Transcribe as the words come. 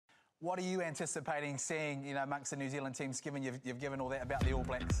What are you anticipating seeing, amongst the New Zealand teams, given you've given all that about the All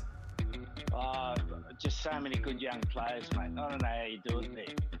Blacks? Just so many good young players, mate. I don't know how you do it,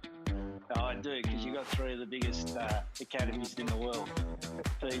 Nick. No, I do, because you've got three of the biggest academies in the world.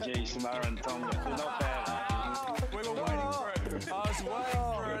 Fiji, Samoa and Tonga. They're not bad. We were waiting for it. I was waiting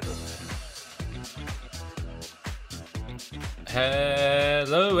for it.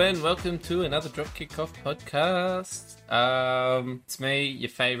 Hello and welcome to another Drop Kickoff podcast. It's me, your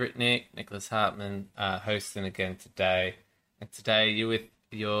favourite Nick, Nicholas Hartman, hosting again today. And today you're with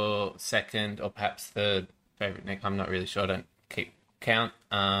your second or perhaps third favourite Nick. I'm not really sure. I don't keep count.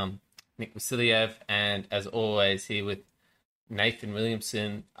 Nick Vasiliev, and as always here with Nathan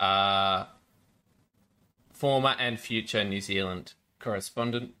Williamson, former and future New Zealand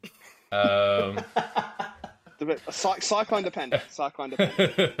correspondent. Cyclone dependent.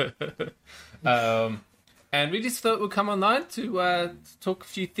 And we just thought we'd come online to talk a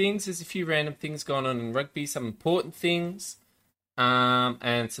few things. There's a few random things going on in rugby, some important things,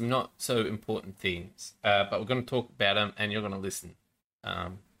 and some not so important things. But we're going to talk about them, and you're going to listen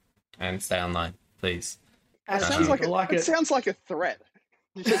and stay online, please. It sounds like a threat.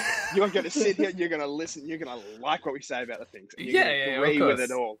 You're going to sit here, you're going to listen, you're going to like what we say about the things. And you're going to agree with it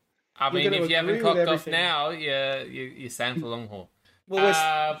all. I mean, if you haven't cocked off now, you're saying for long haul. Well,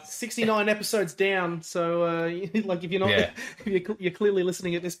 we're 69 episodes down, so if you're not, you're clearly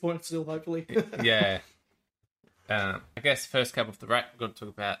listening at this point still, hopefully. Yeah. I guess first cab off the rack, we're going to talk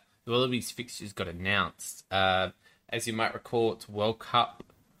about the Wallabies fixtures got announced. As you might recall, it's World Cup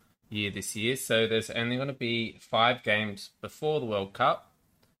year this year, so there's only going to be 5 games before the World Cup.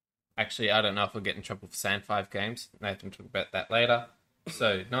 Actually, I don't know if we'll get in trouble for saying 5 games. Nathan will talk about that later.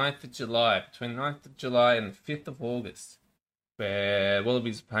 So, 9th of July, between 9th of July and the 5th of August, where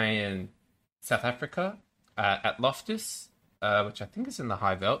Wallabies are playing South Africa at Loftus, which I think is in the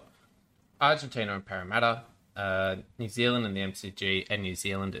High Veld, Argentina and Parramatta, New Zealand and the MCG, and New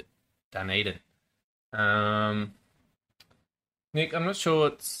Zealand at Dunedin. Nick, I'm not sure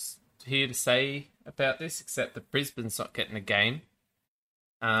what's here to say about this, except that Brisbane's not getting a game,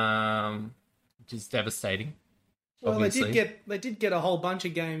 which is devastating. Well, obviously. they did get a whole bunch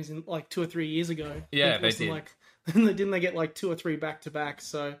of games in like 2 or 3 years ago. Yeah, they did. Didn't they get like 2 or 3 back to back?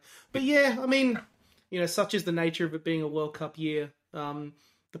 So, but yeah, I mean, such is the nature of it being a World Cup year. The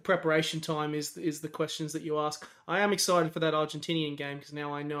preparation time is the questions that you ask. I am excited for that Argentinian game because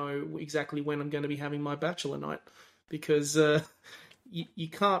now I know exactly when I'm going to be having my bachelor night. Because you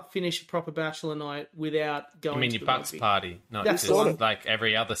can't finish a proper bachelor night without going. I mean, to your the Bucks rugby. party, not That's just like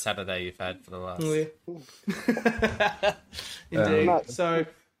every other Saturday you've had for the last. Oh, yeah. Indeed. So,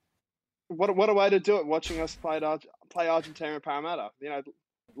 what a way to do it! Watching us play Argentina and Parramatta.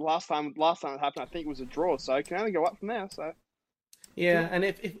 Last time it happened, I think it was a draw, so it can only go up from there. So. Yeah, and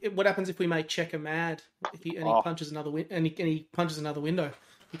if what happens if we make Checker mad? He punches another he punches another window.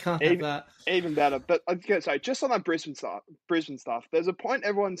 You can't have that. Even better. But so just on that Brisbane stuff, there's a point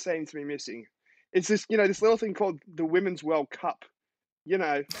everyone seems to be missing. It's this, this little thing called the Women's World Cup.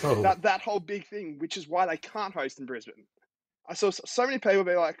 That whole big thing, which is why they can't host in Brisbane. I saw so many people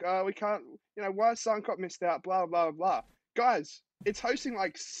be like, "Oh, we can't. Why Suncorp missed out? Blah blah blah." Guys, it's hosting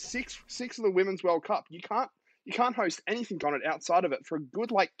like six of the Women's World Cup. You can't host anything on it outside of it for a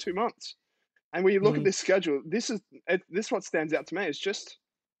good 2 months. And when you look at this schedule, this what stands out to me. It's just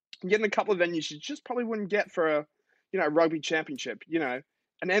getting a couple of venues you just probably wouldn't get for a rugby championship. An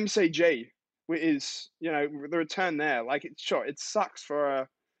MCG is the return there. It sucks for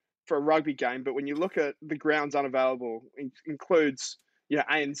a rugby game, but when you look at the grounds unavailable, it includes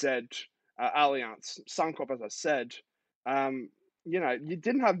ANZ, Allianz, Suncorp, as I said. You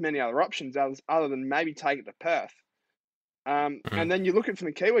didn't have many other options other than maybe take it to Perth. And then you look at it from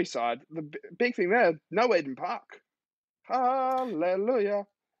the Kiwi side, the big thing there, no Eden Park. Hallelujah,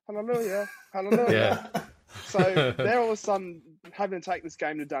 hallelujah, hallelujah. Yeah. So they're all of a sudden having to take this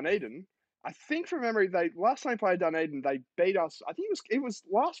game to Dunedin. I think from memory, last time they played Dunedin, they beat us. I think it was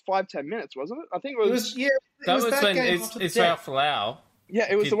last 5-10 minutes, wasn't it? I think it was. That was when Israel Folau. Yeah,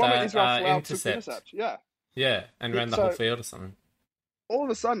 it was the one when Israel Folau intercept. Took intercept. Yeah. Yeah, and ran the whole field or something. All of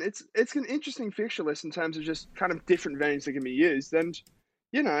a sudden, it's an interesting fixture list in terms of just kind of different venues that can be used. And,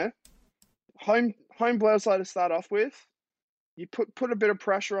 home Bledisloe side to start off with. You put a bit of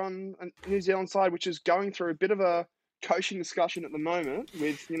pressure on a New Zealand side, which is going through a bit of a coaching discussion at the moment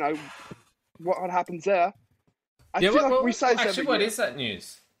with, what happens there. What is that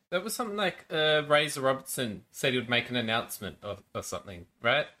news? That was something like Razor Robertson said he would make an announcement or something,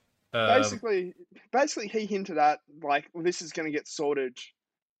 right? Basically, he hinted at this is going to get sorted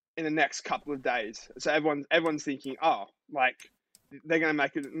in the next couple of days. So everyone's thinking, they're going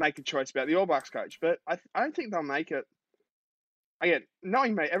to make a choice about the All Blacks coach. But I don't think they'll make it. Again,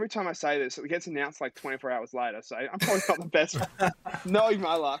 knowing me, every time I say this, it gets announced like 24 hours later. So I'm probably not the best knowing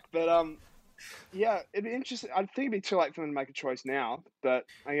my luck. But yeah, it'd be interesting. I think it'd be too late for them to make a choice now. But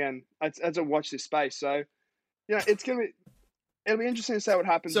again, as I watch this space, so it'll be interesting to see what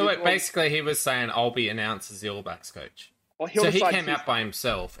happens. So basically, he was saying, "I'll be announced as the All Blacks coach." Well, so he came out by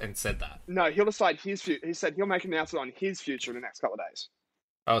himself and said that. No, he'll decide his future. He said he'll make an announcement on his future in the next couple of days.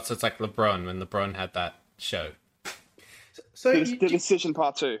 Oh, so it's like LeBron when LeBron had that show. So the decision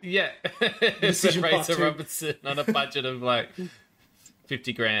part 2. Yeah, Decision part Razor 2. Robertson on a budget of like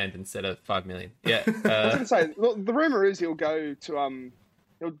 50 grand instead of 5 million. Yeah. I was going to say, look, the rumor is he'll go to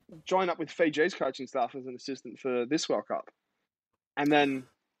he'll join up with Fiji's coaching staff as an assistant for this World Cup, and then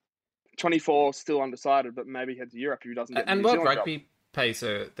 24 still undecided, but maybe head to Europe if he doesn't get. And the New World Zealand Rugby job. pays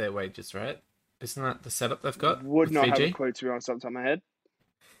their wages, right? Isn't that the setup they've got? Would with not Fiji? have a clue, to be honest, off the top of my head.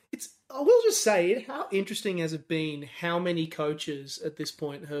 I will just say, how interesting has it been how many coaches at this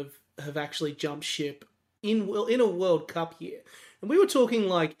point have actually jumped ship in a World Cup year? And we were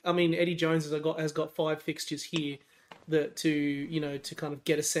talking Eddie Jones has got 5 fixtures here to kind of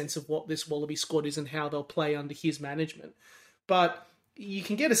get a sense of what this Wallaby squad is and how they'll play under his management. But you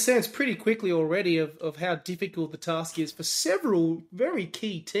can get a sense pretty quickly already of how difficult the task is for several very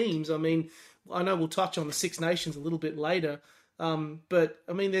key teams. I mean, I know we'll touch on the Six Nations a little bit later. But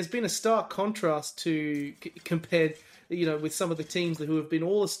I mean, there's been a stark contrast to compared, with some of the teams who have been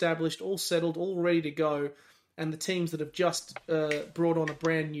all established, all settled, all ready to go, and the teams that have just brought on a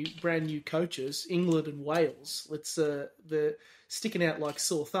brand new coaches, England and Wales. They're sticking out like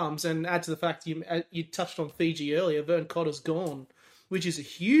sore thumbs. And add to the fact you touched on Fiji earlier, Vern Cotter's gone, which is a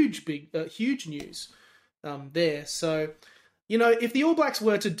huge news there. So, if the All Blacks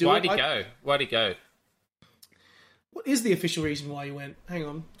were to do Why'd he go? What is the official reason why he went? Hang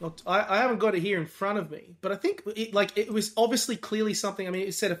on. I haven't got it here in front of me, but I think it was obviously clearly something. I mean,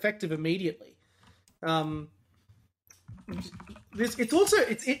 it said effective immediately. There's a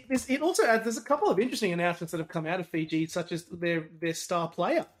couple of interesting announcements that have come out of Fiji, such as their star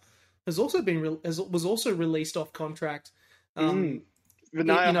player was also released off contract. Vinaya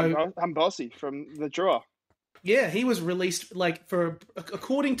Hambosi from the Drua. Yeah, he was released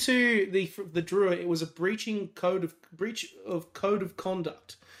according to the Drua, it was a breach of code of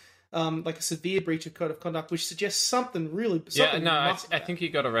conduct, like a severe breach of code of conduct, which suggests something really. I think he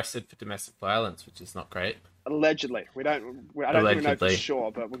got arrested for domestic violence, which is not great. Allegedly, I don't think we know for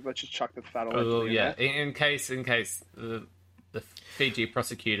sure, but let's just chuck the fat allegedly. Oh yeah, in case the Fiji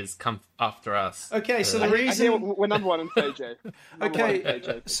prosecutors come after us. Okay, so the reason we're number 1 in Fiji.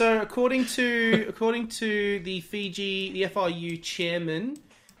 Okay, so according to the FIU chairman,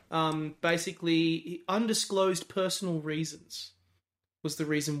 basically undisclosed personal reasons was the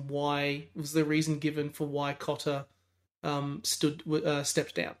reason given for why Cotter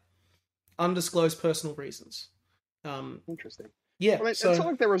stepped down. Undisclosed personal reasons. Interesting. Yeah, I mean, it's not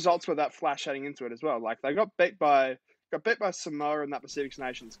like the results were that flash heading into it as well. Like they got beat by Samoa in that Pacific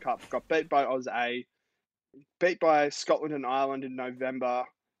Nations Cup, got beat by Oz A, beat by Scotland and Ireland in November,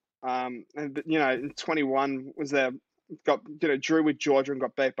 and in 21 was there, drew with Georgia and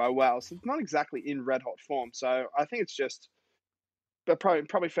got beat by Wales. So it's not exactly in red hot form. So I think it's just they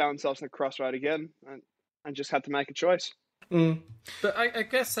probably found themselves in a crossroad again and just had to make a choice. Mm. But I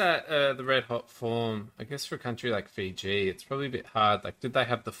guess that the red hot form, I guess for a country like Fiji, it's probably a bit hard. Like, did they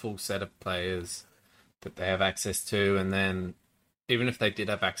have the full set of players that they have access to? And then even if they did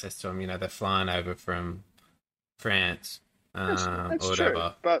have access to them, they're flying over from France That's or whatever.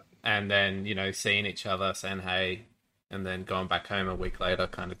 True, but and then, seeing each other, saying hey, and then going back home a week later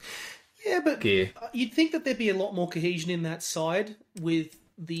kind of gear. You'd think that there'd be a lot more cohesion in that side with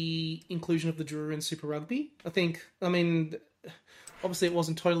the inclusion of the Drua in Super Rugby. Obviously it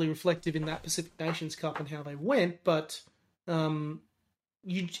wasn't totally reflective in that Pacific Nations Cup and how they went, but you'd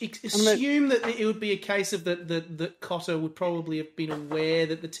assume that it would be a case of that Cotter would probably have been aware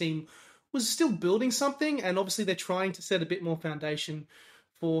that the team was still building something, and obviously they're trying to set a bit more foundation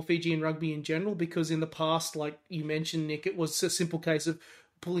for Fijian rugby in general, because in the past, like you mentioned, Nick, it was a simple case of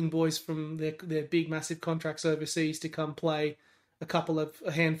pulling boys from their big, massive contracts overseas to come play a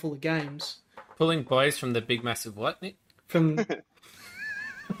handful of games. Pulling boys from the big, massive what, Nick? From...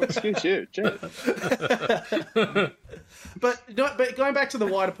 Excuse you, But going back to the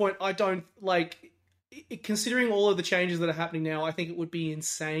wider point, I don't considering all of the changes that are happening now. I think it would be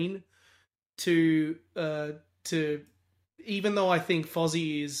insane to even though I think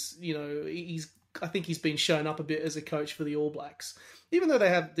Fozzie is, I think he's been shown up a bit as a coach for the All Blacks, even though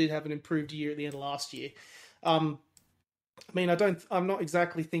they did have an improved year at the end of last year. I mean, I'm not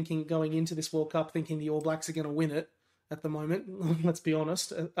exactly thinking going into this World Cup thinking the All Blacks are going to win it at the moment. Let's be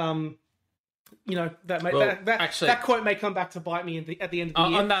honest. You know, that quote may come back to bite me at the end of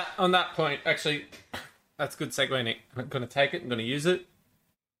the year. On that point, actually, that's a good segue, Nick. I'm going to take it. I'm going to use it.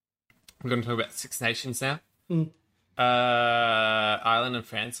 We're going to talk about Six Nations now. Ireland and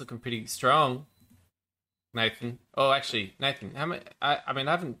France looking pretty strong. Nathan. Oh, actually, Nathan. How many?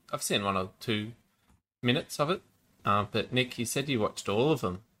 I've seen 1 or 2 minutes of it. But Nick, you said you watched all of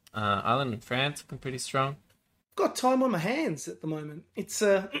them. Ireland and France looking pretty strong. Got time on my hands at the moment. It's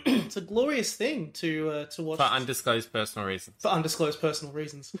a it's a glorious thing to watch for undisclosed personal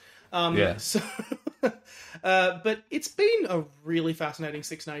reasons. Yeah. So, but it's been a really fascinating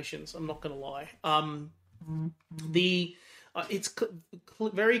Six Nations. I'm not going to lie. It's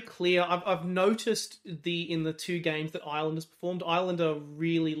very clear. I've noticed in the 2 games that Ireland has performed. Ireland are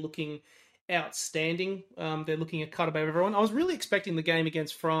really looking outstanding. They're looking a cut above everyone. I was really expecting the game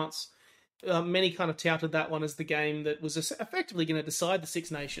against France. Many kind of touted that one as the game that was effectively going to decide the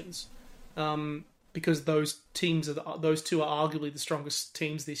Six Nations, because those two are arguably the strongest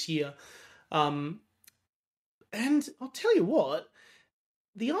teams this year. And I'll tell you what,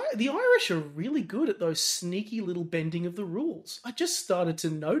 the Irish are really good at those sneaky little bending of the rules. I just started to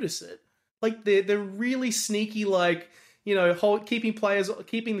notice it. Like they're really sneaky, like, you know, keeping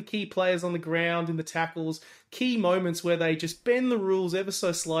the key players on the ground in the tackles, key moments where they just bend the rules ever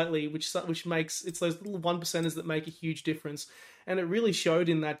so slightly, which makes it's those little 1%ers that make a huge difference. And it really showed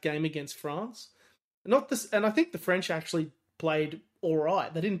in that game against France. And I think the French actually played all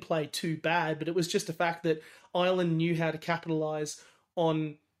right. They didn't play too bad, but it was just a fact that Ireland knew how to capitalise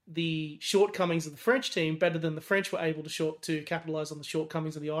on the shortcomings of the French team better than the French were able to capitalise on the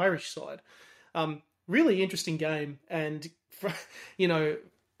shortcomings of the Irish side. Really interesting game, and you know,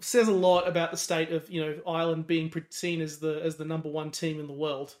 says a lot about the state of, you know, Ireland being seen as the number 1 team in the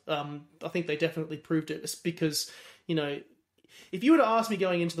world. I think they definitely proved it. It's because, you know, if you were to ask me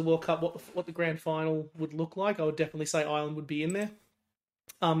going into the World Cup what the grand final would look like, I would definitely say Ireland would be in there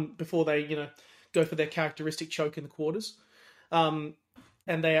before they, you know, go for their characteristic choke in the quarters. And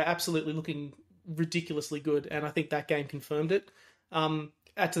they are absolutely looking ridiculously good, and I think that game confirmed it.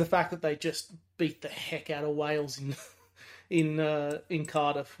 Add to the fact that they just beat the heck out of Wales in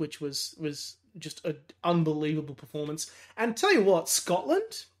Cardiff, which was just an unbelievable performance. And tell you what,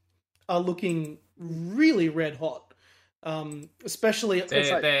 Scotland are looking really red hot. Especially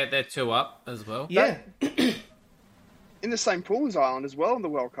they're 2 up as well. Yeah, in the same pool as Ireland as well in the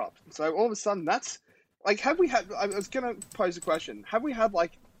World Cup. So all of a sudden, that's like, have we had? I was going to pose a question. Have we had,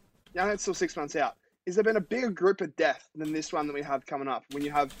 like, I know it's still 6 months out. Has there been a bigger group of death than this one that we have coming up? When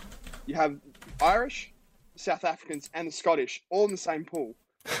you have Irish, South Africans, and the Scottish all in the same pool.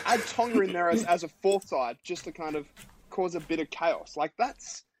 Add Tonga in there as a 4th side, just to kind of cause a bit of chaos. Like,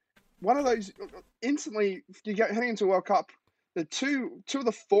 that's one of those instantly. You get heading into a World Cup. The two of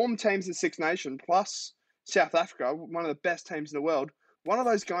the form teams in Six Nations plus South Africa, one of the best teams in the world. One of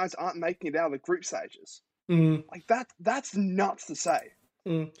those guys aren't making it out of the group stages. Like that's nuts to say.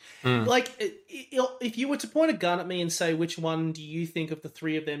 Like, if you were to point a gun at me and say, which one do you think of the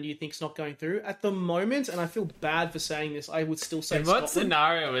 3 of them do you think's not going through? At the moment, and I feel bad for saying this, I would still say Scotland. What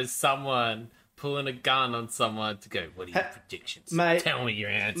scenario is someone pulling a gun on someone to go, what are your predictions? Mate, tell me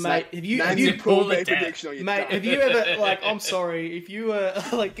your answer. Mate, have you pulled a prediction on your mate, have you ever, like, I'm sorry, if you were,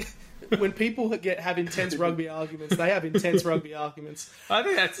 like... When people have intense rugby arguments, they have intense rugby arguments. I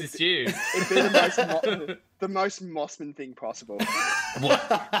think that's just you. It'd be the most Mossman thing possible.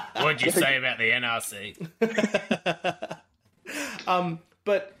 What'd you say about the NRC?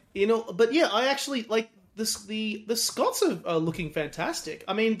 But yeah, I actually like this. The Scots are looking fantastic.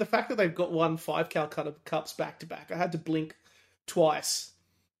 I mean, the fact that they've got won 5 Calcutta Cups back to back, I had to blink twice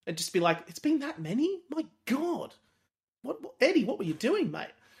and just be like, it's been that many? My God, what Eddie? What were you doing, mate?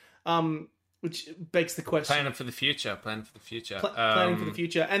 Which begs the question. Planning for the future. Planning for the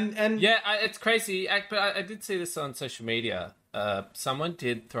future. And yeah, it's crazy. But I did see this on social media. Someone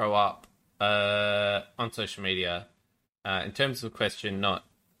did throw up on social media in terms of a question, not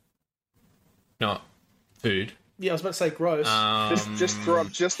food. Yeah, I was about to say gross. Just threw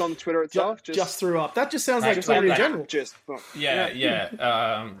up just on Twitter itself. Just threw up. That just sounds like Twitter in general.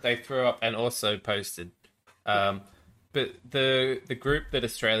 They threw up and also posted. But the group that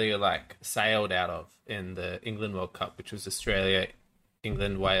Australia sailed out of in the England World Cup, which was Australia,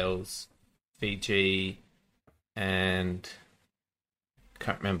 England, Wales, Fiji, and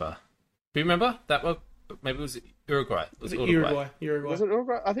can't remember. Do you remember that one? Maybe it was Uruguay. Uruguay. Was it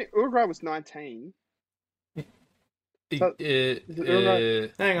Uruguay? I think Uruguay was 19.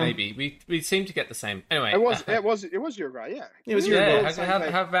 Hang on. Maybe we seem to get the same. Anyway, it was Uruguay. Yeah, It was yeah.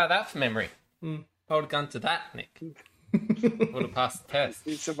 Uruguay. How about that for memory? Hold a gun to that, Nick. Would have passed the test.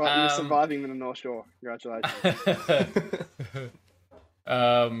 You're surviving in the North Shore. Congratulations.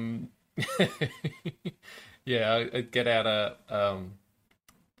 Yeah, I'd get out of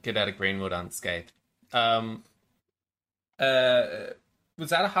Greenwood unscathed. Was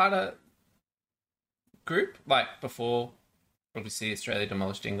that a harder group, like before? Obviously, Australia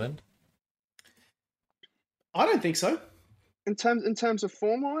demolished England. I don't think so. In terms of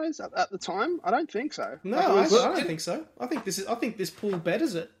form wise at the time, I don't think so. No, I don't think so. I think this pool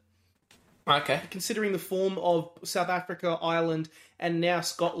betters it. Okay. Considering the form of South Africa, Ireland, and now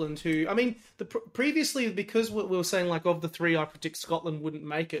Scotland, who, I mean, previously, because we were saying, like, of the three, I predict Scotland wouldn't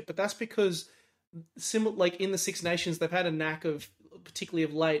make it, but that's because, like, in the Six Nations, they've had a knack of, particularly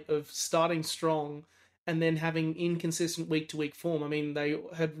of late, of starting strong and then having inconsistent week-to-week form. I mean,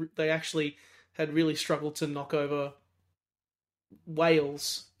 they actually had really struggled to knock over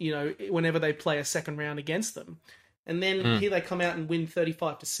Wales, whenever they play a second round against them. And then here they come out and win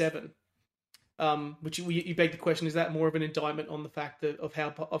 35-7. Which you beg the question: is that more of an indictment on the fact that of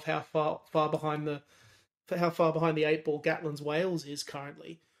how far behind the eight ball Gatland's Wales is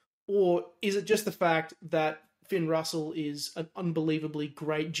currently, or is it just the fact that Finn Russell is an unbelievably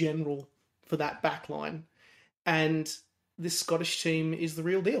great general for that back line, and this Scottish team is the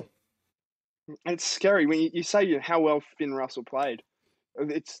real deal? It's scary when you say how well Finn Russell played.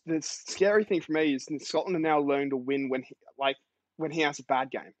 It's the scary thing for me is that Scotland have now learned to win when he has a bad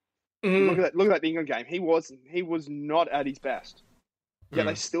game. Look at that England game. He was not at his best. Yet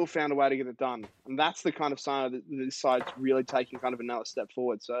they still found a way to get it done, and that's the kind of sign that this side's really taking kind of another step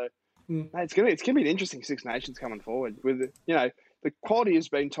forward. So it's gonna be an interesting Six Nations coming forward. With the quality has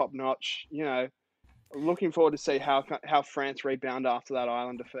been top notch. Looking forward to see how France rebound after that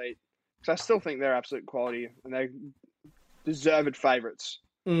Ireland defeat, because I still think they're absolute quality and they're deserved favourites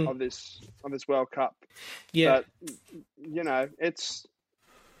of this World Cup. Yeah, but it's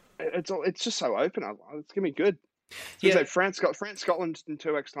just so open. It's gonna be good. So France, Scotland in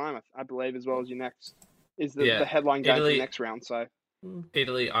 2x time, I believe, as well as your next is the headline game for the next round. So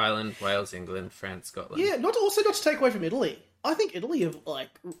Italy, Ireland, Wales, England, France, Scotland. Yeah, not to take away from Italy. I think Italy have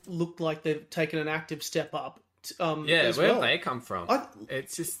looked like they've taken an active step up. Where have they come from?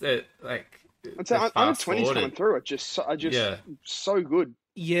 It's just that I'd say under 20s coming through. It's just so good.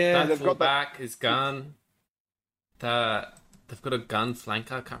 Yeah, that fullback is gone. They've got a gun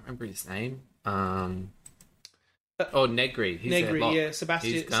flanker. I can't remember his name. Negri.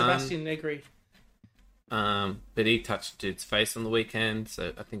 Sebastian Negri. But he touched dude's face on the weekend,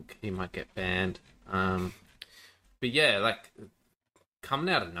 so I think he might get banned. But yeah,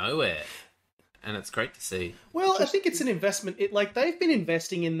 coming out of nowhere, and it's great to see. Well, I think it's an investment. They've been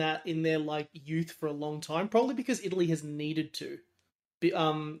investing in that in their youth for a long time, probably because Italy has needed to.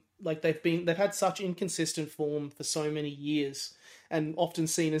 They've had such inconsistent form for so many years, and often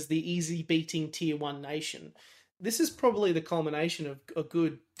seen as the easy beating tier 1 nation. This is probably the culmination of a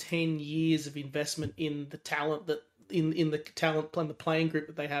good 10 years of investment in the talent that in the talent and the playing group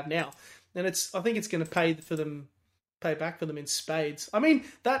that they have now, and I think it's going to pay back for them in spades.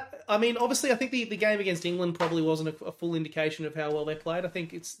 Obviously, I think the game against England probably wasn't a full indication of how well they played. I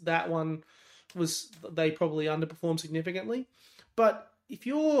think that one they probably underperformed significantly, but if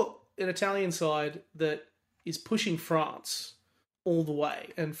you're an Italian side that is pushing France all the way,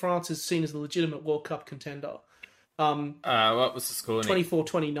 and France is seen as the legitimate World Cup contender. What was the score?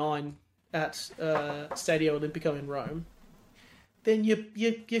 24-29 at Stadio Olimpico in Rome. Then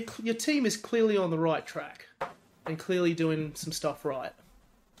your team is clearly on the right track and clearly doing some stuff right.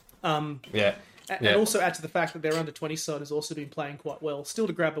 And also add to the fact that their under-20 side has also been playing quite well, still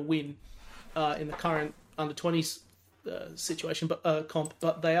to grab a win in the current under-20s situation,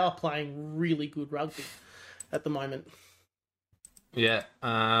 but they are playing really good rugby at the moment. Yeah,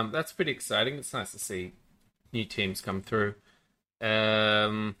 that's pretty exciting. It's nice to see new teams come through.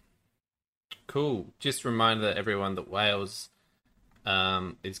 Cool. Just a reminder to everyone that Wales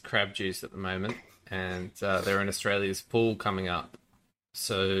is crab juice at the moment, and they're in Australia's pool coming up.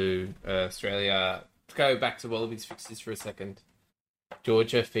 So Australia, go back to Wallabies fixtures for a second.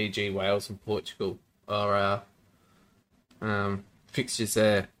 Georgia, Fiji, Wales, and Portugal are fixtures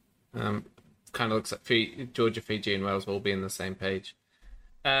there. Kind of looks like Georgia, Fiji, and Wales will all be in the same page.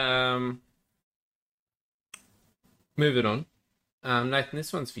 Moving on. Nathan,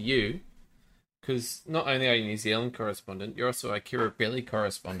 this one's for you, because not only are you a New Zealand correspondent, you're also a Kirribilli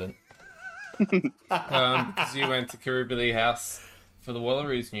correspondent. Because you went to Kirribilli House for the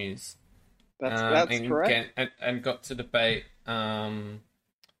Wallaroos news. That's correct. And got to debate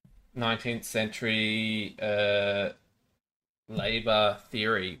 19th century Labour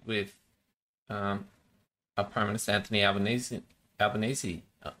theory with our Prime Minister Anthony Albanese.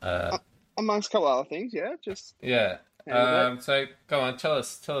 Amongst a couple other things, yeah. So go on, tell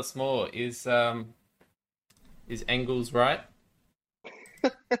us more. Is Engels right?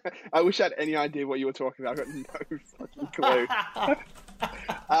 I wish I had any idea what you were talking about. I've got no fucking clue.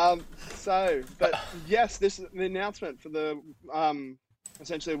 But yes, the announcement for the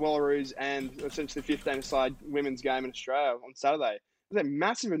essentially Wallaroos and essentially 15-a-side women's game in Australia on Saturday. It's a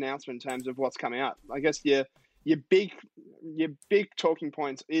massive announcement in terms of what's coming out. I guess your big talking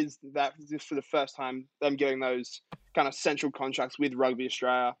points is that just for the first time them getting those kind of central contracts with Rugby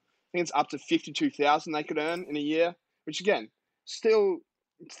Australia. I think it's up to 52,000 they could earn in a year, which again still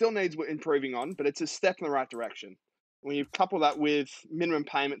needs improving on, but it's a step in the right direction. When you couple that with minimum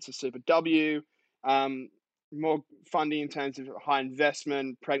payments to Super W, more funding in terms of high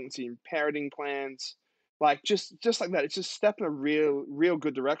investment, pregnancy and parenting plans, like just like that, it's just a step in a real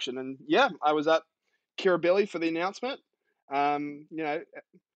good direction. And yeah, I was at Kirribilli for the announcement. Albo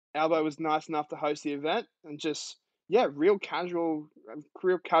was nice enough to host the event, and just real casual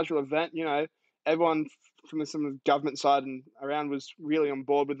event. Everyone from some of the government side and around was really on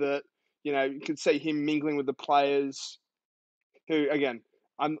board with it. You could see him mingling with the players who, again,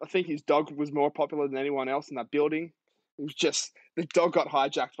 I think his dog was more popular than anyone else in that building. It was just, the dog got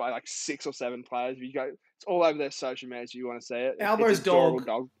hijacked by like 6 or 7 players. It's all over their social media if you want to see it. Albo's dog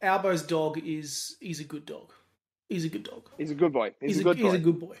is a good dog. He's a good dog. He's a good boy. He's a good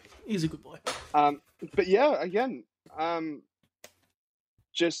boy. But yeah, again,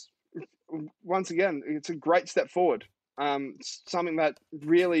 just once again, it's a great step forward. Something that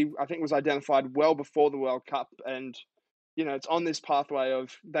really, I think, was identified well before the World Cup, and it's on this pathway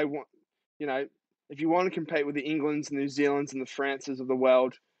of they want, if you want to compete with the Englands, New Zealands, and the Frances of the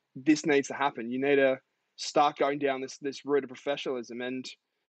world, this needs to happen. You need to start going down this route of professionalism, and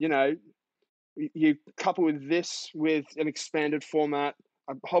you couple with this with an expanded format,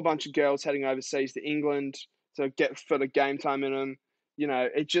 a whole bunch of girls heading overseas to England to get for the game time in them.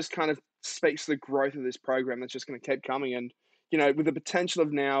 It just kind of speaks to the growth of this program that's just going to keep coming. And, with the potential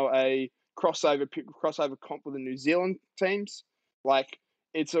of now a crossover comp with the New Zealand teams, like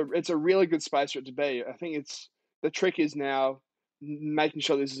it's a really good space for it to be. I think the trick is now making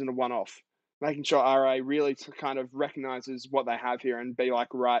sure this isn't a one-off, making sure RA really kind of recognizes what they have here and be like,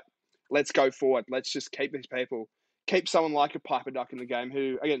 right, let's go forward. Let's just keep these people, keep someone like a Piper Duck in the game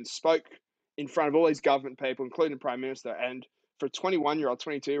who, again, spoke in front of all these government people, including the Prime Minister. And for a 21-year-old,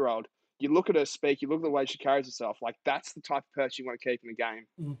 22-year-old, you look at her speak, you look at the way she carries herself, like that's the type of person you want to keep in the game.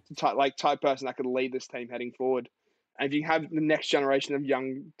 Type person that could lead this team heading forward. And if you have the next generation of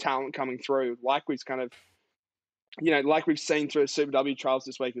young talent coming through, like we've seen through Super W trials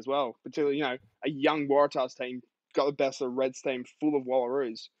this week as well, particularly, a young Waratahs team got the best of the Reds team full of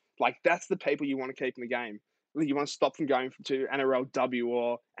Wallaroos. Like that's the people you want to keep in the game. You want to stop them going to NRLW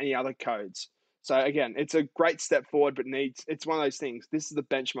or any other codes. So again, it's a great step forward, but it's one of those things. This is the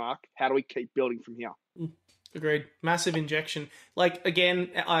benchmark. How do we keep building from here? Agreed. Massive injection. Like again,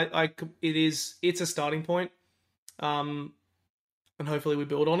 it's a starting point, and hopefully we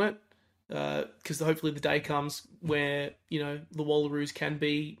build on it. Because hopefully the day comes where the Wallaroos can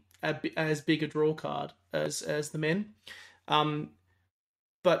be as big a draw card as the men.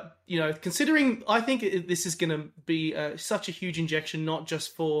 But considering, I think this is going to be such a huge injection, not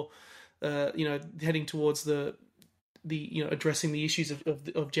just for heading towards the addressing the issues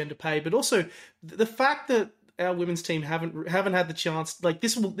of gender pay, but also the fact that our women's team haven't had the chance. Like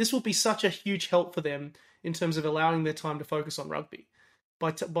this will be such a huge help for them in terms of allowing their time to focus on rugby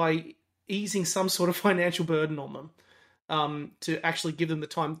by easing some sort of financial burden on them, to actually give them the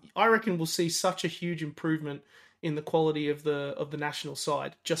time. I reckon we'll see such a huge improvement in the quality of the national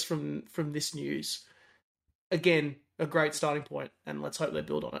side just from this news. Again, a great starting point, and let's hope they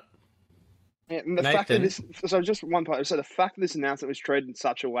build on it. Yeah, and the fact that just one point. So the fact that this announcement was treated in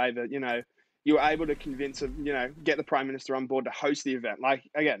such a way that you were able to convince get the Prime Minister on board to host the event. Like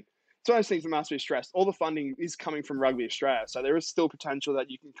again, it's one of those things that must be stressed. All the funding is coming from Rugby Australia, so there is still potential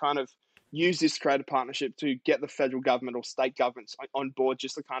that you can kind of use this creative partnership to get the federal government or state governments on board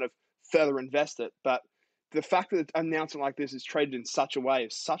just to kind of further invest it. But the fact that an announcement like this is treated in such a way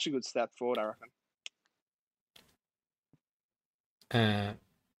is such a good step forward, I reckon.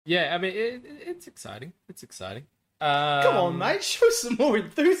 Yeah, I mean, it's exciting. It's exciting. Come on, mate. Show some more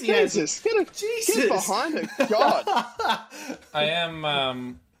enthusiasm. Jesus. Get behind it. God. I am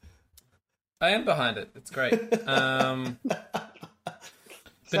behind it. It's great.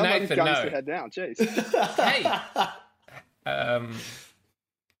 Sounds like Nathan, the guns no. to head down. Jeez.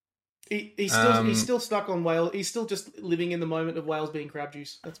 Hey, He's still stuck on Wales. He's still just living in the moment of Wales being crab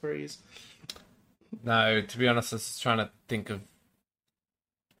juice. That's where he is. no, to be honest, I was just trying to think of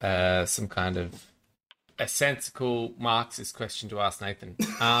some kind of a sensible Marxist question to ask Nathan.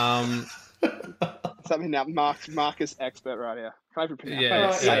 Something now, Marcus expert right here. Can I pronounce Yeah,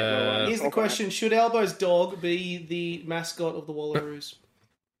 it? Say it yeah. well, Here's the question: should Elbo's dog be the mascot of the Wallaroos?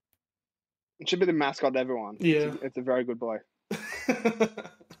 It should be the mascot of everyone. Yeah. It's a very good boy.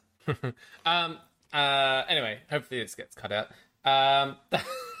 Anyway, hopefully this gets cut out. Oh,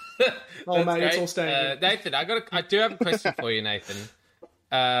 That's mate, it's great. all staying in. Nathan, I do have a question for you, Nathan.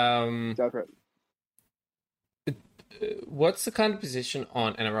 Go for it. What's the kind of position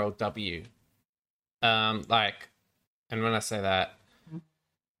on NRLW? And when I say that,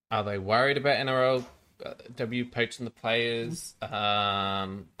 are they worried about NRLW poaching the players?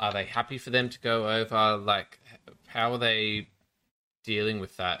 Are they happy for them to go over? Like, how are they dealing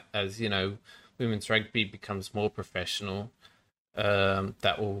with that? As you know, women's rugby becomes more professional.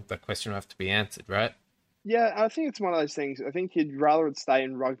 That question will have to be answered, right? Yeah, I think it's one of those things. I think you'd rather it stay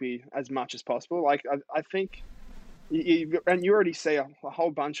in rugby as much as possible. Like, I think, and you already see a whole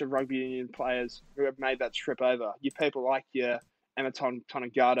bunch of rugby union players who have made that trip over. You people like your Emma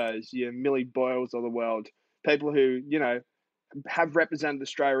Tonagatos, your Millie Boyles of the world, people who, have represented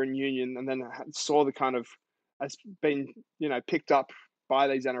Australia in union and then saw the kind of, has been, picked up by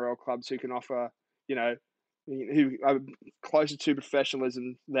these NRL clubs who can offer, who are closer to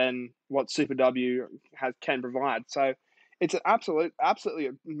professionalism than what Super W can provide. So it's an absolutely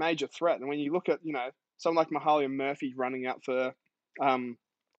a major threat. And when you look at, someone like Mahalia Murphy running out for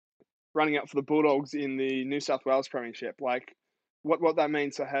the Bulldogs in the New South Wales Premiership, like what that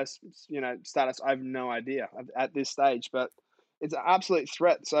means for her, status, I have no idea at this stage, but it's an absolute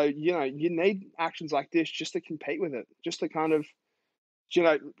threat. So, you need actions like this just to compete with it, just to kind of,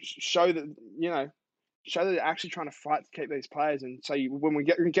 show that they're actually trying to fight to keep these players. And so when we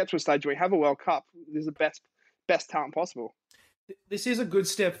get to a stage where we have a World Cup, there's the best talent possible. This is a good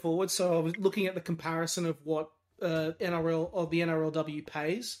step forward. So I was looking at the comparison of what NRL or the NRLW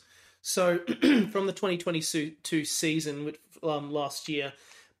pays. So from the 2022 season, which, last year,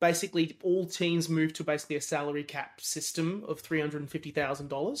 basically all teams moved to basically a salary cap system of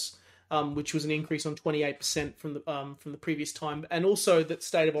 $350,000. Which was an increase on 28% from the previous time, and also that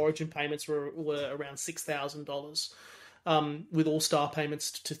state of origin payments were around $6,000, with all-star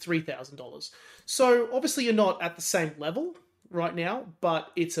payments to $3,000. So obviously you're not at the same level right now,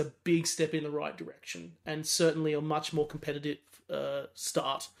 but it's a big step in the right direction, and certainly a much more competitive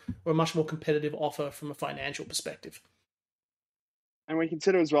start, or a much more competitive offer from a financial perspective. And we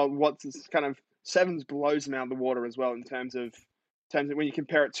consider as well what's kind of Sevens blows them out of the water as well in terms of when you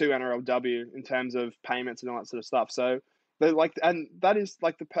compare it to NRLW in terms of payments and all that sort of stuff. So and that is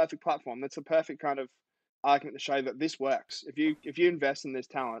like the perfect platform. That's a perfect kind of argument to show that this works. If you invest in this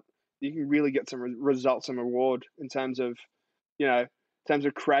talent, you can really get some results and reward in terms of,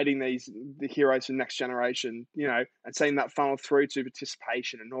 creating the heroes for the next generation, and seeing that funnel through to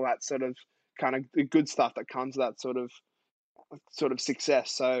participation and all that sort of kind of the good stuff that comes with that sort of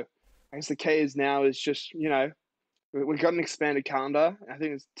success. So I guess the key is just, we've got an expanded calendar. I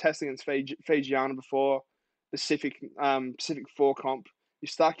think it's testing against Fijiana before Pacific 4 comp. You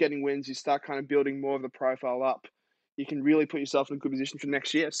start getting wins. You start kind of building more of the profile up. You can really put yourself in a good position for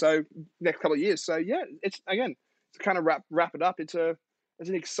next year. So next couple of years. So yeah, it's to kind of wrap it up. It's an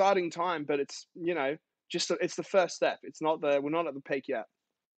exciting time, but it's it's the first step. We're not at the peak yet.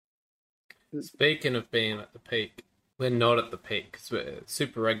 Speaking of being at the peak, we're not at the peak because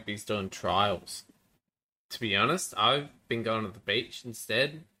Super Rugby's doing trials. To be honest, I've been going to the beach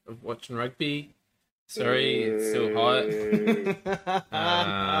instead of watching rugby. Sorry, it's still hot.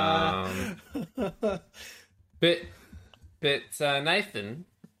 But Nathan,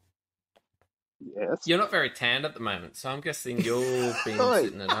 yes, you're not very tanned at the moment, so I'm guessing you've been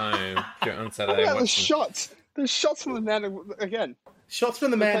sitting at home on Saturday watching. The shots from the man again. Shots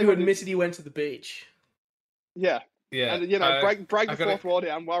from the man who admitted he went to the beach. Yeah. Yeah, and break the fourth wall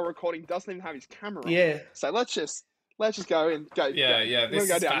down while recording. Doesn't even have his camera on. Yeah. So let's just go and go. Yeah. This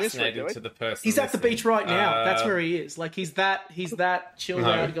go is down fascinating this to the person. He's at the listening. beach right now. That's where he is. Like he's that chilled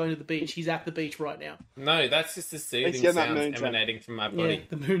out going to the beach. He's at the beach right now. No, that's just the soothing getting sounds emanating from my body. Yeah,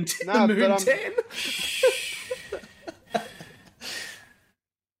 the moon tan.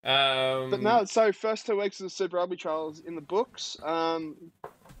 But no, so first 2 weeks of the Super Rugby trials in the books. I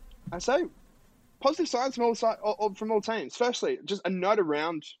say positive signs from all teams. Firstly, just a note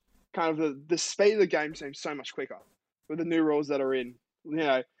around kind of the speed of the game seems so much quicker with the new rules that are in.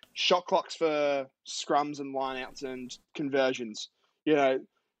 shot clocks for scrums and lineouts and conversions. The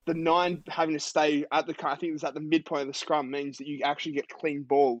 9 having to stay at I think it's at the midpoint of the scrum means that you actually get clean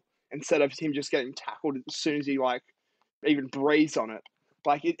ball instead of him just getting tackled as soon as he even breathes on it.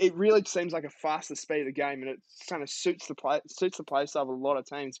 It really seems like a faster speed of the game, and it kind of suits the play style of a lot of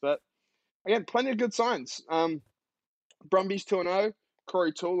teams. But again, plenty of good signs. Brumbies 2-0.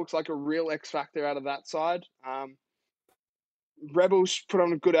 Corey Toole looks like a real X factor out of that side. Rebels put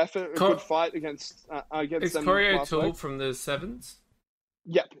on a good effort, good fight against is them. Corey O'Toole from the Sevens?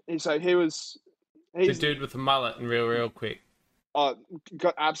 Yep. So he's the dude with the mullet and real quick.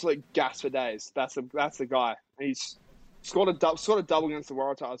 Got absolute gas for days. That's the guy. He's scored a double against the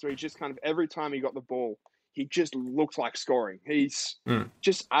Waratahs, where he just kind of every time he got the ball, he just looked like scoring. He's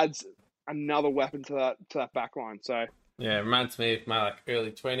just adds another weapon to that back line. So yeah, it reminds me of my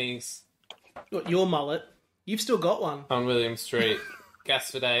early 20s. Your mullet. You've still got one. On William Street. Gas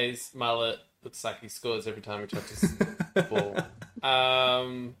for days, mullet. Looks like he scores every time he touches the ball.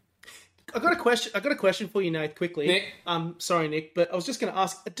 I got a question for you, Nate, quickly. Nick? Sorry, Nick, but I was just going to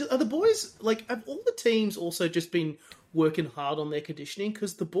ask, are the boys, have all the teams also just been working hard on their conditioning?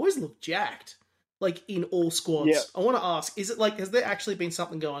 Because the boys look jacked, in all squads. Yeah. I want to ask, is it has there actually been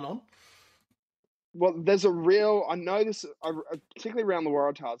something going on? Well, I know this, particularly around the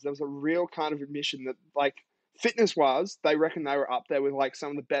Waratahs, there was a real kind of admission that, fitness-wise, they reckon they were up there with,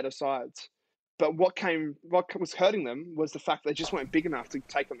 some of the better sides. But what was hurting them was the fact they just weren't big enough to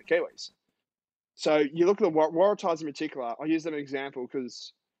take on the Kiwis. So you look at the Waratahs in particular, I'll use them as an example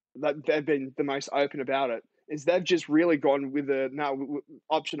because they've been the most open about it, is they've just really gone with the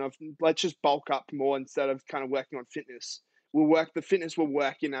option of let's just bulk up more instead of kind of working on fitness. The fitness will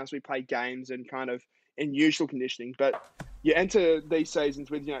work in as we play games and kind of in usual conditioning. But you enter these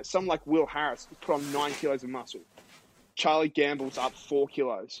seasons with, someone like Will Harris put on 9 kilos of muscle. Charlie Gamble's up 4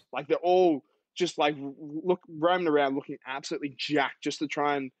 kilos. They're all just roaming around looking absolutely jacked just to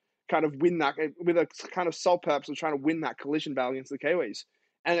try and kind of win that with a kind of sole purpose of trying to win that collision battle against the Kiwis.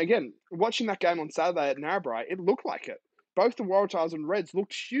 And again, watching that game on Saturday at Narrabri, it looked like it. Both the Waratahs and Reds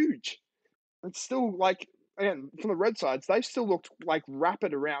looked huge. It's still again, from the Red sides, they still looked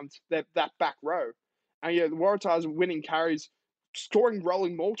rapid around that back row. And the Waratahs winning carries, scoring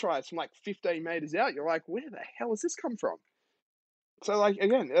rolling maul tries from 15 metres out. You're like, where the hell has this come from? So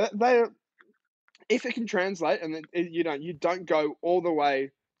again, if it can translate and you don't go all the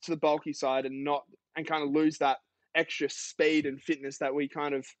way to the bulky side and kind of lose that extra speed and fitness that we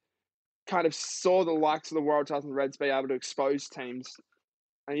kind of saw the likes of the Waratahs and Reds be able to expose teams,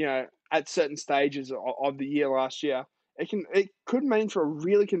 and at certain stages of the year last year, it could mean for a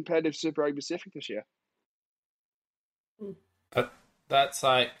really competitive Super Rugby Pacific this year.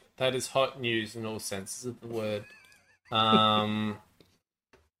 That is hot news in all senses of the word. They've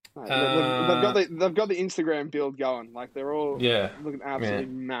got the Instagram build going. They're all looking absolutely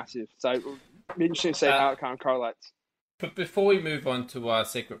massive. So it'll be interesting to see how it kind of correlates. But before we move on to our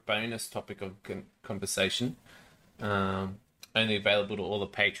secret bonus topic of conversation, only available to all the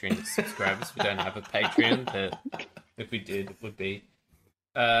Patreon subscribers. We don't have a Patreon, but if we did, it would be.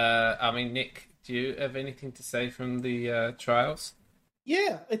 Nick, do you have anything to say from the trials?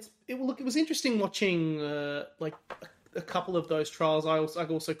 Yeah, it was interesting watching a couple of those trials. I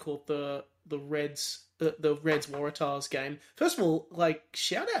also caught the Reds Waratahs game. First of all,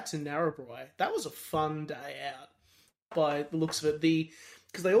 shout out to Narrabri. That was a fun day out by the looks of it.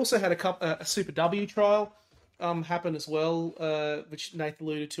 Because they also had a Super W trial happen as well, which Nathan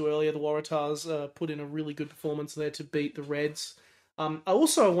alluded to earlier. The Waratahs put in a really good performance there to beat the Reds. I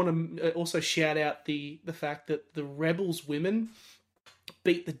also want to shout out the fact that the Rebels women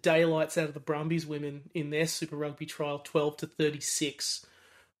beat the daylights out of the Brumbies women in their Super Rugby trial 12-36,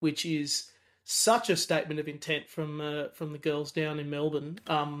 which is such a statement of intent from the girls down in Melbourne.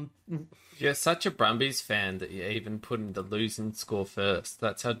 You're such a Brumbies fan that you even put in the losing score first.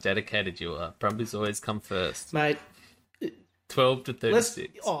 That's how dedicated you are. Brumbies always come first, mate.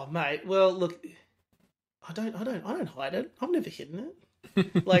 12-36. Oh, mate. Well, look, I don't hide it. I've never hidden it.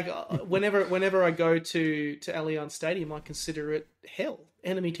 Whenever I go to Allianz Stadium, I consider it hell,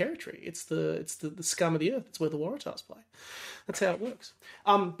 enemy territory. It's the scum of the earth. It's where the Waratahs play. That's how it works.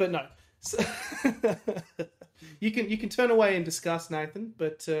 But no, you can turn away and discuss, Nathan.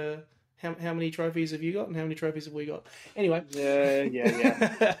 But how many trophies have you got, and how many trophies have we got? Anyway,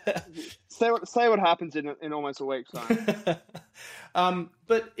 yeah. say what happens in almost a week's time.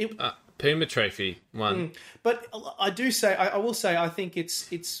 But it. Puma Trophy won. But I will say, I think it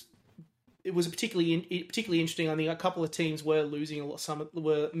was particularly interesting. I think a couple of teams were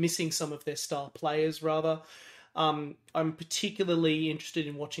missing some of their star players rather. I'm particularly interested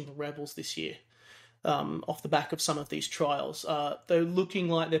in watching the Rebels this year. Off the back of some of these trials, they're looking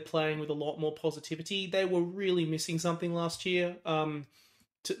like they're playing with a lot more positivity. They were really missing something last year.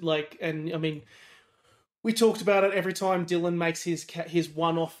 We talked about it every time Dylan makes his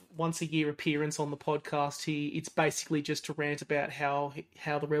one-off once a year appearance on the podcast. It's basically just to rant about how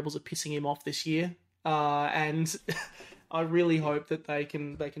the Rebels are pissing him off this year, and I really hope that they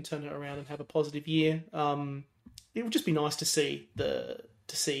can turn it around and have a positive year. It would just be nice to see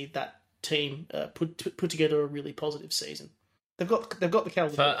that team put together a really positive season. They've got the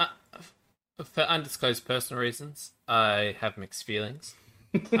caliber. For undisclosed personal reasons, I have mixed feelings.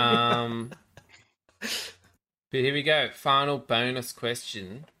 But here we go. Final bonus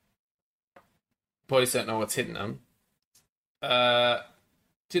question. Boys don't know what's hitting them.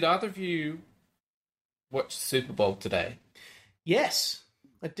 Did either of you watch Super Bowl today? Yes,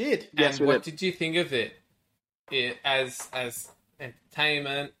 I did. And what did you think of it? As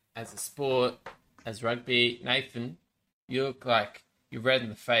entertainment, as a sport, as rugby? Nathan, you look like you're red in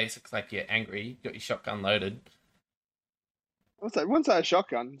the face. Looks like you're angry. You got your shotgun loaded. I wouldn't say a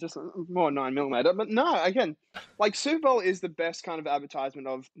shotgun, just more 9mm. But no, again, like Super Bowl is the best kind of advertisement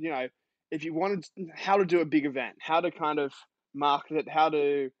of, if you wanted how to do a big event, how to kind of market it, how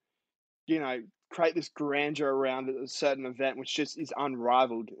to, create this grandeur around a certain event, which just is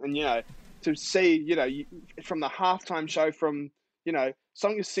unrivaled. And, to see, from the halftime show, from,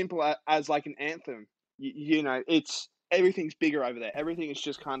 something as simple as like an anthem, it's everything's bigger over there. Everything is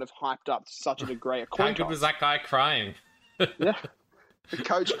just kind of hyped up to such a degree. How good was that guy crying? Yeah, the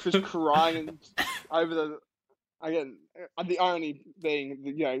coach was crying over the irony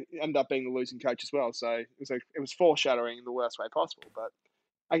being, ended up being the losing coach as well. So it was foreshadowing in the worst way possible. But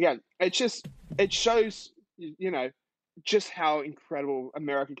again, it shows, just how incredible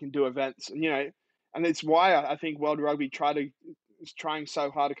America can do events, and it's why I think World Rugby is trying so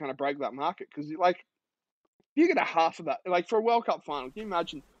hard to kind of break that market, because like if you get a half of that, like for a World Cup final, can you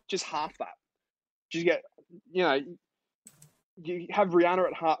imagine just half that? You get, you have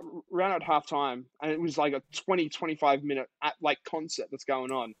Rihanna at halftime, and it was like a 20-25 minute concert that's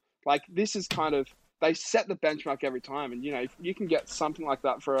going on. Like, this is kind of, they set the benchmark every time, and if you can get something like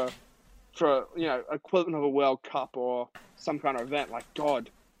that for equivalent of a World Cup or some kind of event, like, God,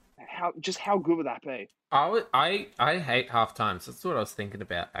 how good would that be? I hate halftimes. That's what I was thinking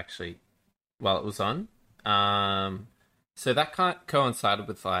about actually while it was on. So that kind of coincided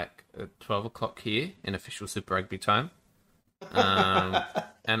with like 12 o'clock here in official Super Rugby time.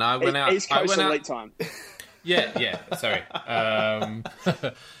 And I went out. East Coast late time. Yeah. Sorry.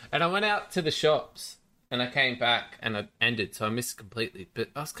 And I went out to the shops, and I came back, and it ended, so I missed it completely. But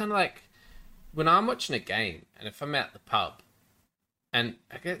I was kind of like, when I'm watching a game, and if I'm at the pub, and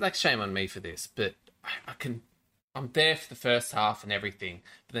I get like shame on me for this, but I'm there for the first half and everything,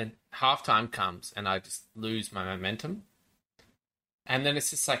 but then halftime comes, and I just lose my momentum. And then it's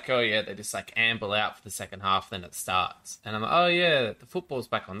just like, oh yeah, they just like amble out for the second half, then it starts. And I'm like, oh yeah, the football's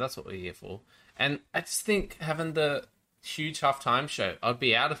back on, that's what we're here for. And I just think having the huge halftime show, I'd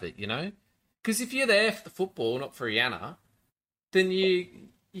be out of it, Because if you're there for the football, not for Rihanna, then you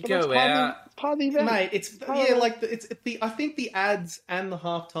go out. It's part of the event. Mate, I think the ads and the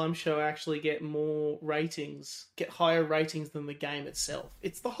halftime show actually get higher ratings than the game itself.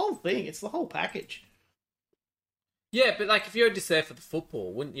 It's the whole thing, it's the whole package. Yeah, but like if you're just there for the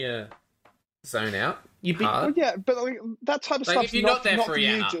football, wouldn't you zone out? You'd be, well, yeah, but like, that type of stuff. If you're not there for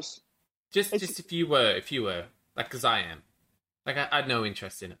Rihanna, just if you were, like, because I am, like, I had no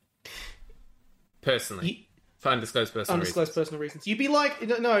interest in it personally. For undisclosed personal reasons. You'd be like,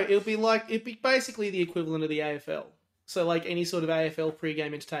 no, it'd be basically the equivalent of the AFL. So like any sort of AFL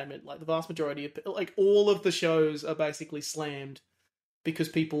pre-game entertainment, like the vast majority of, like all of the shows are basically slammed because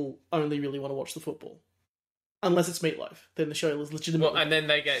people only really want to watch the football. Unless it's Meatloaf, then the show is legitimate. Well, and then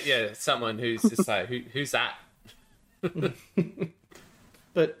they get someone who's just like, who's that?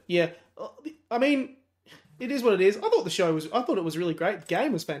 But yeah, I mean, it is what it is. I thought it was really great. The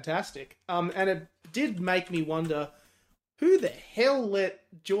game was fantastic. And it did make me wonder who the hell let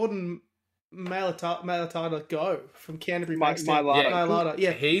Jordan Mailata go from Canterbury Bankstown. Mailata.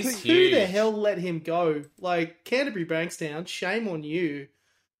 Yeah, he's huge. Who the hell let him go? Like, Canterbury Bankstown, shame on you.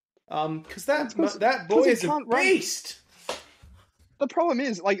 Because that boy is a beast. The problem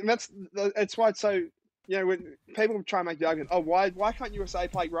is, like, that's why it's so, when people try and make the argument, oh, why can't USA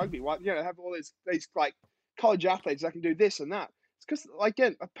play rugby? Why, have all these like college athletes that can do this and that? It's because, like,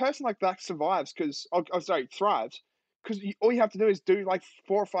 again, a person like that thrives because all you have to do is do like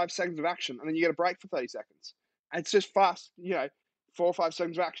 4 or 5 seconds of action, and then you get a break for 30 seconds. And it's just fast, 4 or 5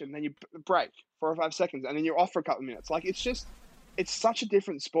 seconds of action, then you break 4 or 5 seconds, and then you're off for a couple of minutes. Like, it's such a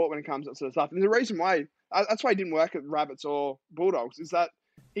different sport when it comes to that sort of stuff. And the reason why, that's why he didn't work at Rabbits or Bulldogs, is that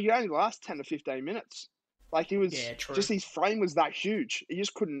he could only last 10 to 15 minutes. Like, he was, just his frame was that huge. He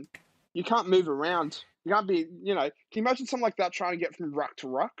just couldn't, you can't move around. You can't be, you know, can you imagine something like that trying to get from ruck to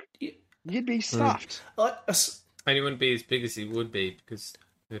ruck? Yeah. You'd be stuffed. And he wouldn't be as big as he would be because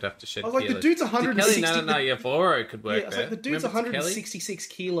he'd have to shed like the dude's 160. Yavoro could work there. Like the dude's 166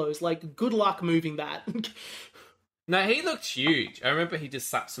 kilos. Like, good luck moving that. No, he looked huge. I remember he just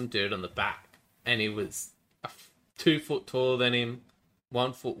slapped some dirt on the back, and he was 2 foot taller than him,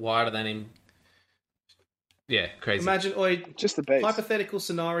 1 foot wider than him. Yeah, crazy. Imagine, just the base. Hypothetical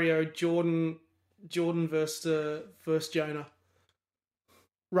scenario: Jordan versus Jonah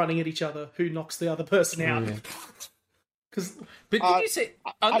running at each other. Who knocks the other person out? But did you see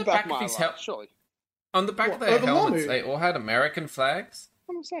on the back of his helmet? Surely. On the back of their helmets, they all had American flags.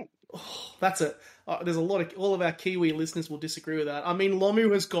 100%. Oh, that's it. There's a lot of all of our Kiwi listeners will disagree with that. I mean,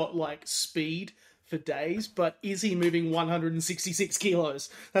 Lomu has got like speed for days, but is he moving 166 kilos?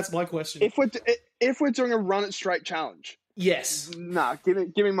 That's my question. If we're doing a run it straight challenge, yes. Nah, give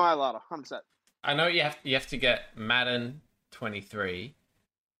me my ladder, 100%. I know you have to get Madden 23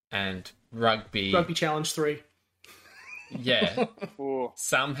 and Rugby Challenge 3. Yeah.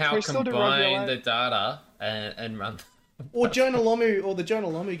 Somehow combine the data and run. Or Jonah Lomu, or the Jonah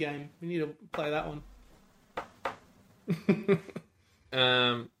Lomu game. We need to play that one.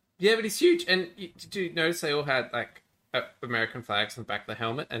 Yeah, but he's huge. And did you notice they all had like American flags on the back of the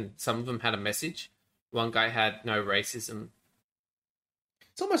helmet, and some of them had a message. One guy had no racism.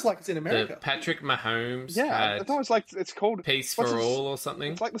 It's almost like it's in America. Patrick Mahomes. Yeah, it's almost like it's called Peace for All or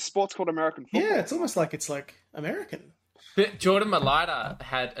something. It's like the sport's called American football. Yeah, it's almost like it's like American. But Jordan Mailata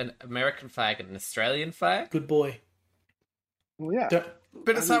had an American flag and an Australian flag. Good boy. Well, yeah.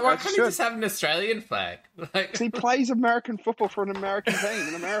 But it's like, why can't he just have an Australian flag? Like, he plays American football for an American team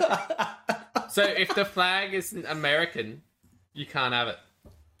in America. So if the flag isn't American, you can't have it.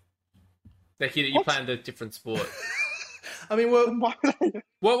 Like you're playing a different sport. I mean,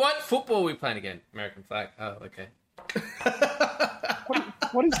 what football are we playing again? American flag. Oh, okay.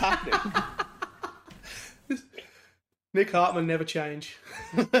 What is happening? Nick Hartman never change.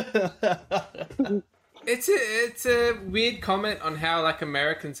 It's a weird comment on how like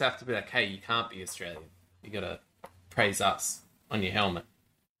Americans have to be like, hey, you can't be Australian. You gotta praise us on your helmet.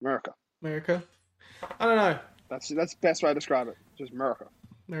 America. I don't know. That's the best way to describe it. Just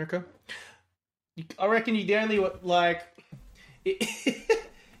America. I reckon you only like.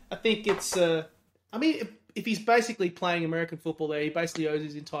 I think it's. I mean, if he's basically playing American football there, he basically owes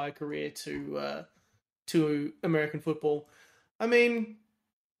his entire career to American football. I mean,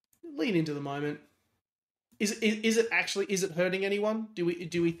 lean into the moment. Is it hurting anyone? Do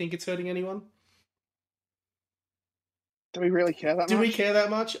we think it's hurting anyone? Do we really care that much? Do we care that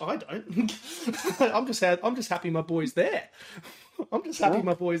much? I don't. I'm just happy my boy's there. I'm just happy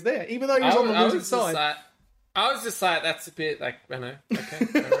my boy's there, even though he was on the losing side. I was just like, that's a bit like, I know, okay,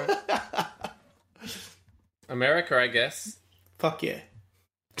 all right. America, I guess. Fuck yeah,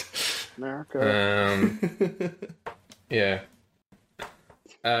 America. Yeah.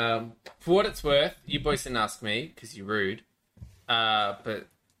 For what it's worth, you boys didn't ask me because you're rude. But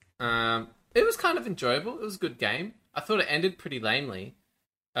it was kind of enjoyable. It was a good game. I thought it ended pretty lamely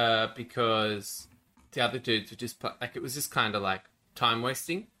because the other dudes were just like, it was just kind of like time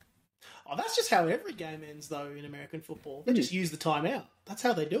wasting. Oh, that's just how every game ends, though, in American football. They just use the timeout. That's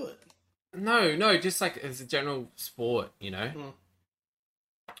how they do it. No, just like as a general sport, you know. Mm.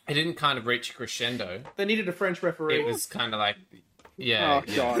 It didn't kind of reach a crescendo. They needed a French referee. It was kind of like, yeah.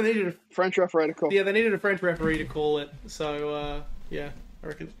 Oh, God. They needed a French referee to call. Yeah, they needed a French referee to call it. So, yeah, I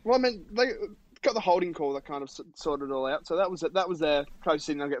reckon. Well, I mean, they got the holding call that kind of sorted it all out. So that was it. That was their close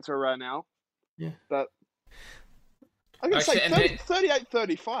thing. They'll get to a row now. Yeah. But I'm going to say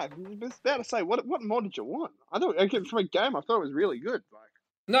 38-35. I was about to say, what more did you want? From a game, I thought it was really good. Like,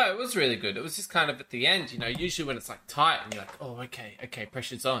 no, it was really good. It was just kind of at the end, you know, usually when it's like tight and you're like, oh, okay,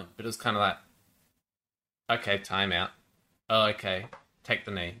 pressure's on. But it was kind of like, okay, timeout. Oh, okay, take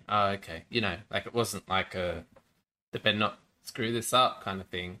the knee. Oh, okay. You know, like it wasn't like they better not screw this up kind of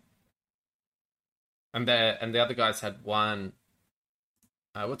thing. And the other guys had one,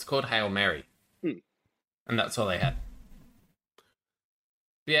 what's it called? Hail Mary. And that's all they had.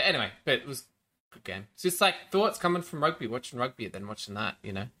 But yeah, anyway, but it was a good game. It's just like thoughts coming from rugby, watching rugby, and then watching that,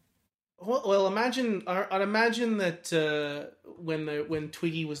 you know. Well, I'd imagine that when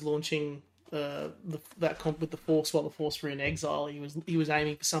Twiggy was launching that comp with the Force while the Force were in exile, he was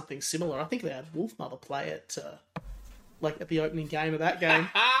aiming for something similar. I think they had Wolfmother play it at the opening game of that game.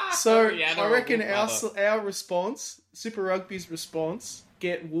 So Yeah, I reckon Wolf our response, Super Rugby's response,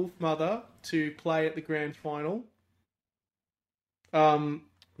 get Wolf Mother to play at the grand final. No,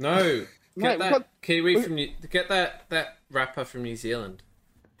 Mate, get that Kiwi from get that rapper from New Zealand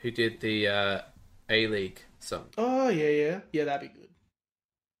who did the A-League song. Oh yeah, that'd be good.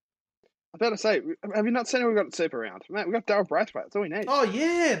 I better say, have you not seen who we got at Super Round? Mate, we got Daryl Braithwaite. That's all we need. Oh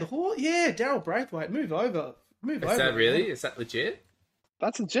yeah, Daryl Braithwaite, move over. Is that really? Is that legit?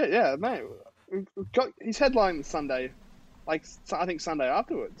 That's legit, yeah, mate. We've got his headline Sunday, I think Sunday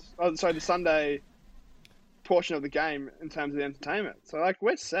afterwards. Oh, sorry, the Sunday portion of the game in terms of the entertainment. So,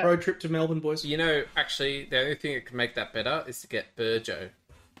 we're set. Road trip to Melbourne, boys. You know, actually, the only thing that can make that better is to get Burjo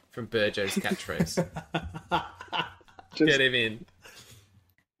from Burjo's catchphrase. Get him in.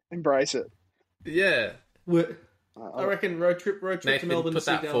 Embrace it. Yeah. I reckon road trip Nathan, to Melbourne put to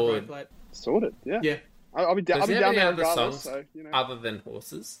see that Daryl forward. Braithwaite. Sorted, yeah. Yeah. I'll be down Does he have any there other regardless. songs So, other than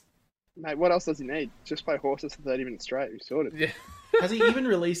horses? Mate, what else does he need? Just play horses for 30 minutes straight. He's sorted. Yeah. Has he even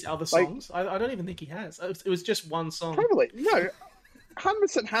released other songs? I don't even think he has. It was just one song. Probably. No,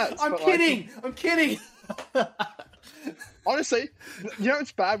 100% has. I'm but, kidding. I'm kidding. Honestly, you know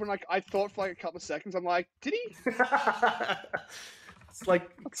it's bad when I thought for a couple of seconds. I'm like, did he?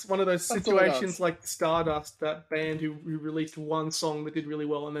 It's one of those That's all it situations does. like Stardust, that band who released one song that did really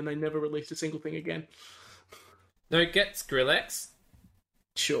well and then they never released a single thing again. No, get Skrillex,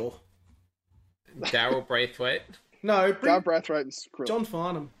 Sure. Daryl Braithwaite, No, bring Daryl Braithwaite and Skrill. John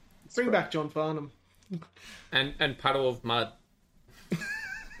Farnham. Bring back John Farnham. and Puddle of Mud.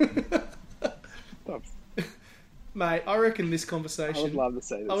 Mate, I reckon this I conversation. would love to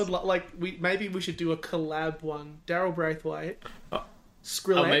see this. I would maybe we should do a collab one. Daryl Braithwaite, Oh,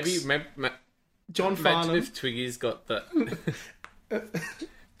 Skrillex, maybe John imagine Farnham. if Twiggy's got the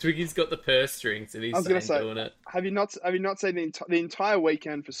Twiggy's got the purse strings and I was he's gonna doing say, it. have you not seen the entire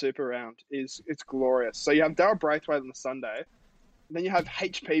weekend for Super Round? It's glorious. So you have Daryl Braithwaite on the Sunday, and then you have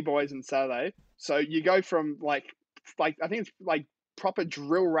HP Boys on Saturday. So you go from I think it's proper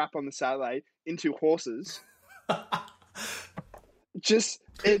drill rap on the Saturday into horses. It's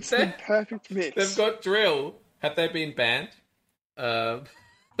the perfect mix. They've got drill. Have they been banned? By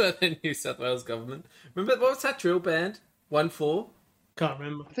the New South Wales government. Remember what was that drill band? 1-4. Can't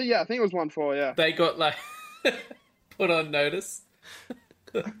remember. I think it was 1-4. Yeah. They got put on notice.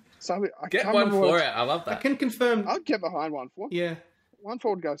 So I Get can't remember 1-4 out. I love I that. can confirm. I'd get behind 1-4. Yeah, 1-4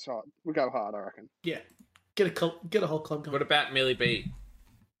 would go hard. Would go hard, I reckon. yeah. Get a whole club going. What about Millie B?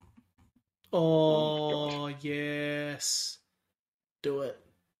 Oh yes, do it.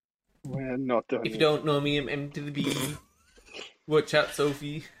 We're not doing If it. you don't know me, I'm M to the B. Watch out,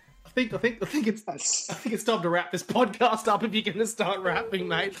 Sophie. I think it's time to wrap this podcast up. If you're going to start rapping,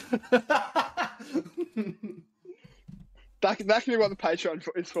 mate. That can be what the Patreon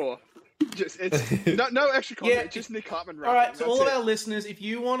is for. It's no extra content. Yeah. Just Nick Hartman rapping. All right, to That's all of it. our listeners, if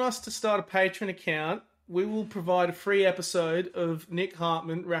you want us to start a Patreon account, we will provide a free episode of Nick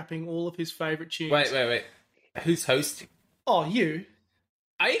Hartman rapping all of his favourite tunes. Wait. Who's hosting? Oh, you?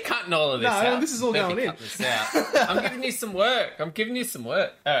 Are you cutting all of this No, out? this is all Don't going be in. cutting this out. I'm giving you some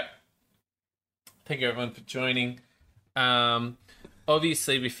work. All right. Thank you, everyone, for joining.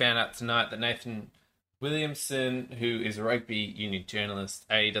 Obviously, we found out tonight that Nathan Williamson, who is a rugby union journalist,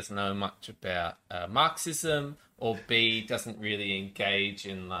 A, doesn't know much about Marxism, or B, doesn't really engage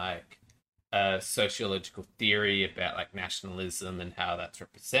in sociological theory about nationalism and how that's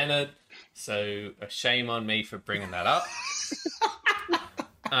represented. So a shame on me for bringing that up.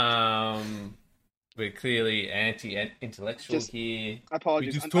 We're clearly anti-intellectual here. Apologies.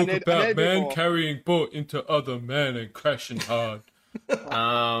 We just I talk need about man more. carrying butt into other men and crashing hard.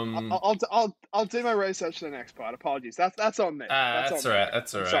 I'll do my research for the next part. Apologies. That's on me. That's on all me. right.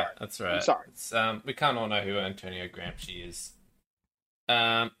 That's all I'm right. sorry. That's all right. I'm sorry. It's, we can't all know who Antonio Gramsci is.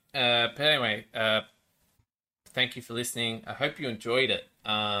 But anyway, thank you for listening. I hope you enjoyed it.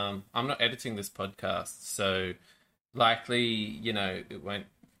 I'm not editing this podcast, so likely, it won't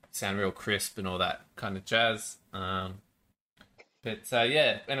sound real crisp and all that kind of jazz. But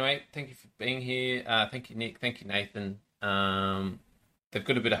yeah, anyway, thank you for being here. Thank you, Nick. Thank you, Nathan. They've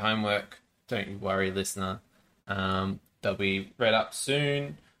got a bit of homework. Don't you worry, listener. They'll be read up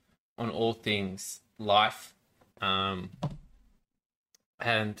soon on all things life. And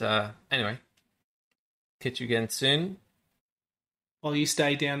anyway, catch you again soon. While you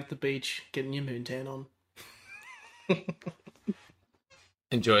stay down at the beach getting your moon tan on.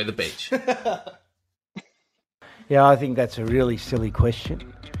 Enjoy the beach. Yeah, I think that's a really silly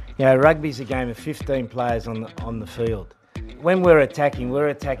question. Rugby's a game of 15 players on the field. When we're attacking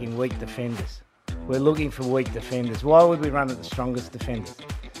weak defenders. we're looking for weak defenders. Why would we run at the strongest defenders?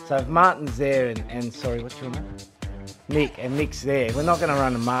 So if Martin's there and sorry, what's your name? Nick, and Nick's there, we're not going to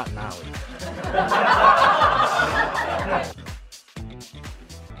run a Martin, are we?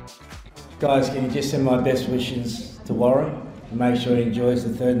 Guys, can you just send my best wishes to Warren and make sure he enjoys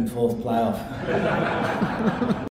the 3rd and 4th playoff?